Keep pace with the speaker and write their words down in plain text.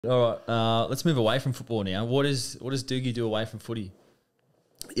All right, let's move away from football now. What does Doogie do away from footy?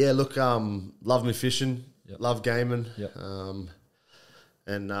 Yeah, look, love me fishing, Yep. love gaming, Yep.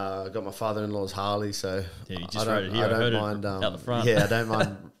 and I got my father-in-law's Harley, so Yeah, you just wrote it here. I heard it out the front. Yeah, I don't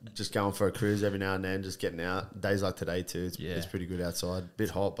mind just going for a cruise every now and then, just getting out. Days like today too, it's pretty good outside. Bit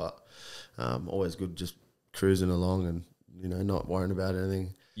hot, but always good just cruising along and not worrying about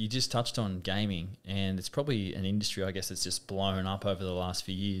anything. You just touched on gaming, and it's probably an industry, I guess, that's just blown up over the last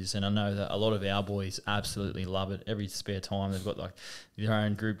few years. And I know that a lot of our boys absolutely love it. Every spare time, they've got like their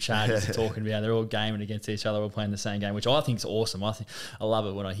own group chat talking about. They're all gaming against each other, all playing the same game, which I think is awesome. I love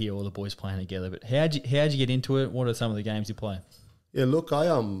it when I hear all the boys playing together. But how'd you get into it? What are some of the games you play? Yeah, look,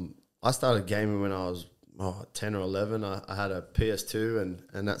 I started gaming when I was 10 or 11. I had a PS2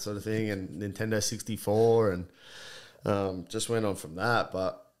 and that sort of thing, and Nintendo 64, and just went on from that.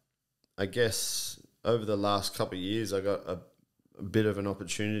 But I guess over the last couple of years, I got a bit of an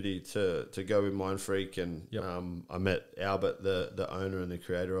opportunity to go with Mind Freak, and I met Albert, the owner and the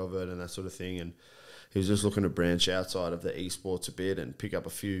creator of it, and that sort of thing. And he was just looking to branch outside of the esports a bit and pick up a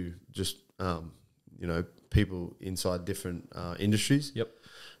few just people inside different industries. Yep.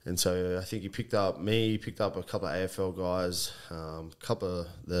 And so I think he picked up me, picked up a couple of AFL guys, a couple of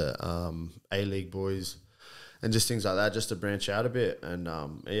the A-League boys, and just things like that, just to branch out a bit. And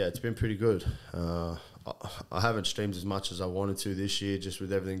yeah, it's been pretty good. I haven't streamed as much as I wanted to this year, just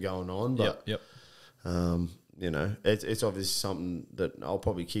with everything going on. But it's obviously something that I'll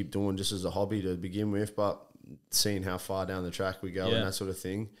probably keep doing just as a hobby to begin with. But seeing how far down the track we go and that sort of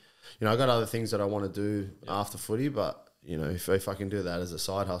thing, I got other things that I want to do after footy, but. If I can do that as a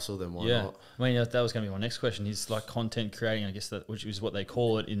side hustle, then why not? I mean, that was going to be my next question. Is like content creating, I guess, which is what they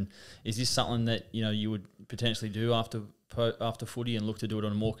call it. Is this something that you would potentially do after footy and look to do it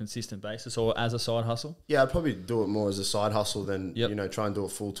on a more consistent basis, or as a side hustle? Yeah, I'd probably do it more as a side hustle than try and do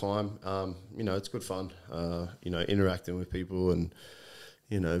it full time. It's good fun. Interacting with people and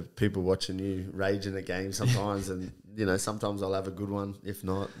people watching you rage in a game sometimes, and sometimes I'll have a good one. If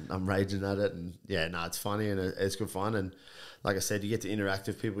not, I'm raging at it, and it's funny and it's good fun. And like I said, you get to interact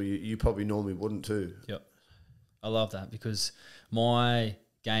with people you probably normally wouldn't too. Yep, I love that, because my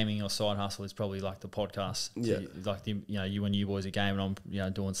gaming or side hustle is probably like the podcast. Like you and you boys are gaming,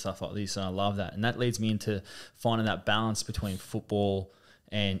 I'm doing stuff like this, and I love that. And that leads me into finding that balance between football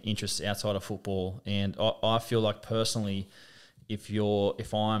and interests outside of football. And I feel like personally,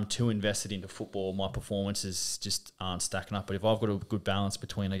 if I'm too invested into football, my performances just aren't stacking up. But if I've got a good balance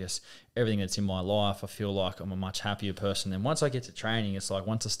between, I guess, everything that's in my life, I feel like I'm a much happier person. And once I get to training, it's like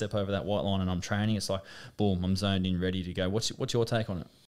once I step over that white line and I'm training, it's like, boom, I'm zoned in, ready to go. What's your take on it?